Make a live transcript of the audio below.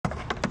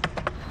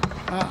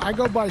I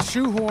go by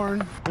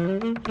Shoehorn.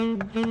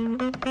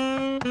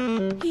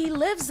 He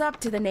lives up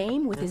to the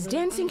name with his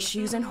dancing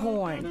shoes and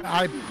horn.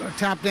 I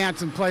tap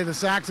dance and play the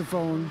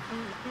saxophone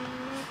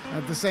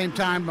at the same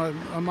time,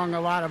 among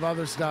a lot of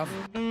other stuff.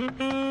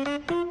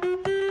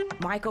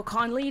 Michael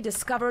Conley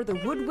discovered the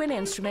woodwind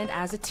instrument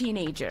as a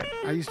teenager.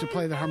 I used to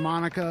play the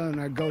harmonica,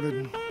 and I'd go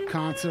to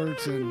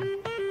concerts, and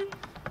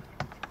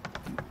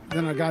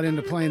then I got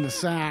into playing the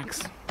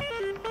sax,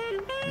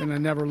 and I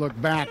never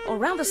looked back.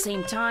 Around the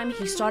same time,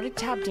 he started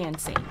tap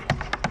dancing.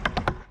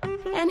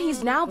 And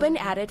he's now been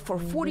at it for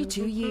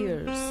 42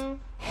 years.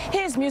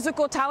 His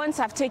musical talents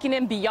have taken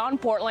him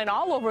beyond Portland,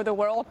 all over the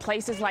world,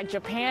 places like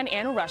Japan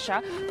and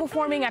Russia,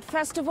 performing at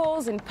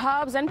festivals, in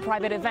pubs, and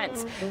private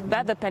events.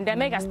 But the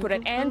pandemic has put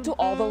an end to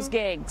all those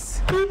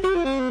gigs.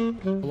 A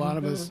lot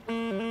of us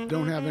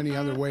don't have any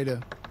other way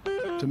to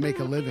make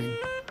a living.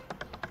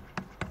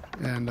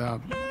 And,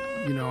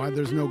 you know,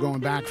 there's no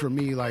going back for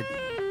me. Like,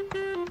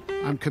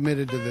 I'm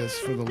committed to this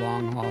for the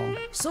long haul.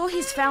 So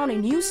he's found a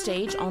new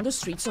stage on the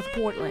streets of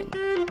Portland.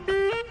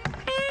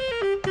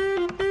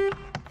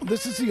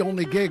 This is the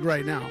only gig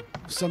right now.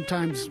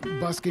 Sometimes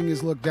busking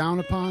is looked down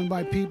upon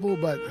by people,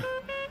 but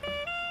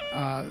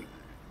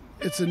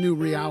it's a new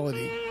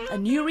reality. A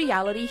new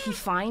reality he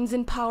finds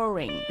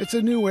empowering. It's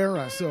a new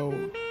era, so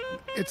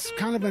it's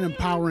kind of an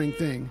empowering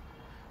thing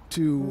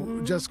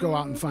to just go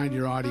out and find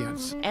your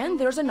audience. And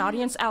there's an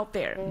audience out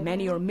there.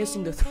 Many are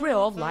missing the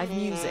thrill of live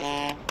music.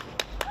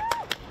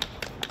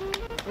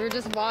 We were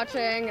just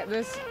watching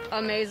this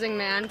amazing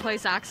man play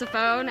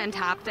saxophone and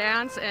tap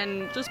dance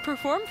and just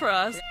perform for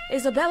us.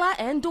 Isabella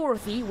and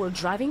Dorothy were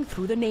driving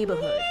through the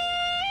neighborhood.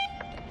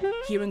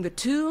 Hearing the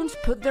tunes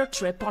put their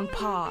trip on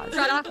pause.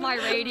 Shut off my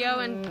radio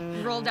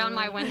and rolled down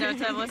my window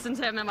to listen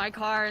to him in my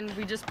car, and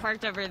we just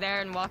parked over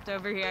there and walked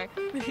over here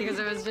because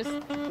it was just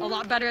a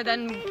lot better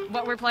than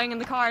what we're playing in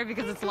the car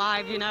because it's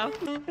live, you know?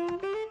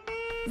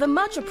 The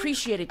much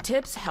appreciated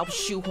tips help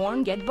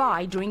Shoehorn get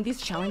by during these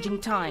challenging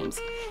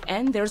times.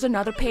 And there's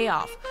another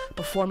payoff,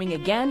 performing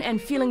again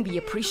and feeling the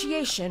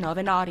appreciation of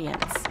an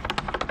audience.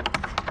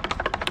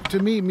 To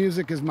me,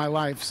 music is my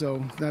life,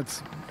 so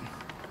that's,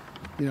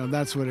 you know,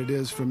 that's what it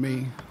is for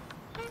me.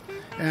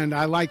 And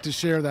I like to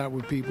share that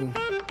with people.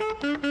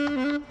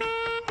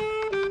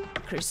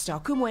 Krista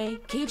Kumwe,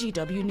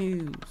 KGW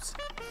News.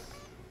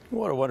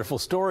 What a wonderful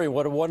story.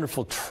 What a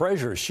wonderful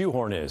treasure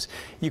Shoehorn is.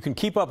 You can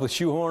keep up with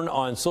Shoehorn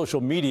on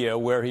social media,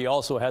 where he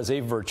also has a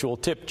virtual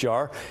tip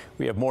jar.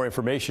 We have more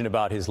information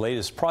about his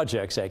latest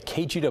projects at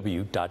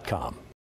kgw.com.